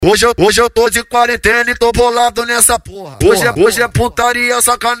Hoje eu tô de quarentena e tô bolado nessa porra. Hoje é putaria,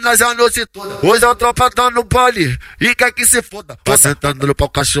 sacanagem a noite toda. Hoje a tropa tá no baile e quer que se foda. Vai sentando no pau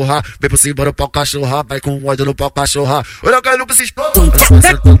cachorra, vem por cima no pau cachorra, vai com ódio no pau cachorra. Olha que nunca se explode. Vai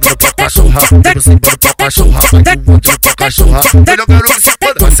sentando no pau cachorra, vem por cima no pau cachorra, vai com ódio no pau cachorra. Olha que nunca se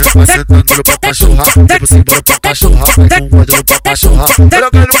explode. Vai sentando no pau cachorra, vem por cima no pau cachorra, vai com ódio no pau cachorra.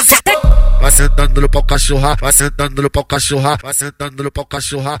 Olha que nunca se explode. Vai sentando no pau cachorra, vai sentando no pau cachorra, vai sentando no pau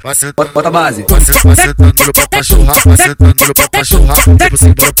cachorra, vai sentando. Bota a base. Vai sentando no pau cachorra, vai sentando no pau cachorra, vem por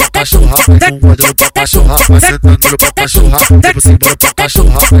cima no pau cachorra, vai com ódio no pau cachorra, vai sentando no pau cachorra, vem por cima no pau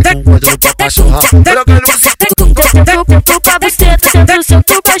cachorra, vai com ódio no pau cachorra. Olha que não se tu pra buceta,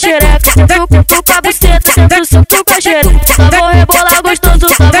 sento pra xereca, tu pra buceta, sento pra xereca. Vou rebolar gostoso,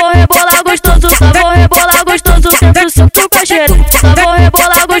 vou rebolar gostoso, vou rebolar gostoso, sento pra xereca. Vou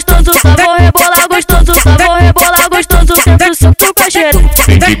rebolar gostoso, vou rebolar gostoso, vou rebolar gostoso, sento pra xereca.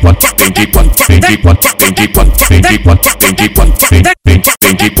 Vem de quatro, vem de quatro, vem de quatro, vem de quatro, vem de quatro, vem de quatro, vem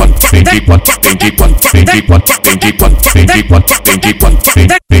de quatro, vem de quatro, vem de quatro, vem de quatro, vem de quatro, vem de quatro, vem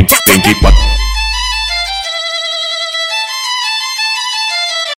de quatro, vem de quatro.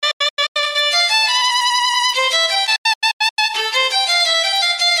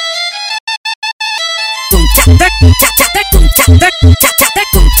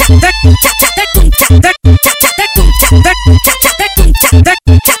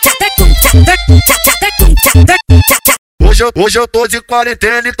 Hoje eu tô de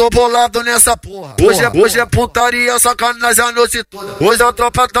quarentena e tô bolado nessa porra. Hoje é putaria, sacanagem a noite toda. Hoje a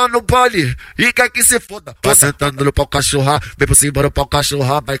tropa tá no baile e quer que se foda. Vai sentando no pau cachorra, vem por cima no pau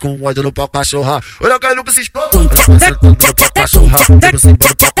cachorra, vai com ódio no pau cachorra. Olha que nunca se explode. Vai sentando no pau cachorra, vem por cima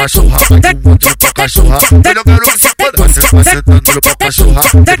no pau cachorra, vai com ódio no pau cachorra. Olha que nunca se explode. Vai sentando no pau cachorra,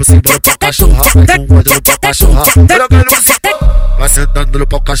 vem por cima no pau cachorra, vai com ódio no pau cachorra. Olha que nunca se explode. Vai sentando no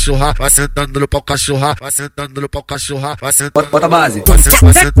pau cachorra, vai sentando no pau cachorra, vai sentando no pau cachorra, vai sentando. Bota a base. Vai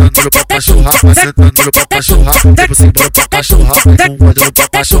sentando no pau cachorra, vai sentando no pau cachorra, vem por cima no pau cachorra, vai com ódio no pau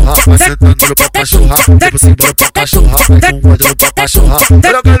cachorra, vai sentando no pau cachorra, vem por cima no pau cachorra, vai com ódio no pau cachorra.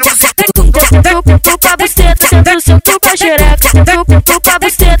 Olha que nunca se Tu pra buceta, sento pra xereca, tu pra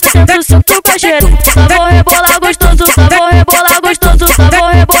buceta, sento pra xereca. Vou rebolar gostoso, vou rebolar gostoso, vou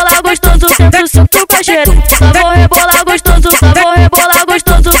rebolar gostoso, sento pra xereca. Vou rebolar gostoso, vou rebolar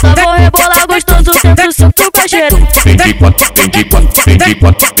gostoso, vou rebolar gostoso, sento pra xereca. Vem de quatro, vem de quatro, vem de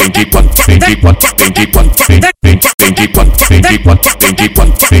quatro, vem de quatro, vem de quatro, vem de quatro, vem de quatro, vem de quatro, vem de quatro, vem de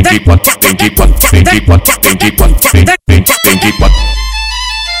quatro, vem de quatro, vem de quatro, vem de quatro, vem de quatro.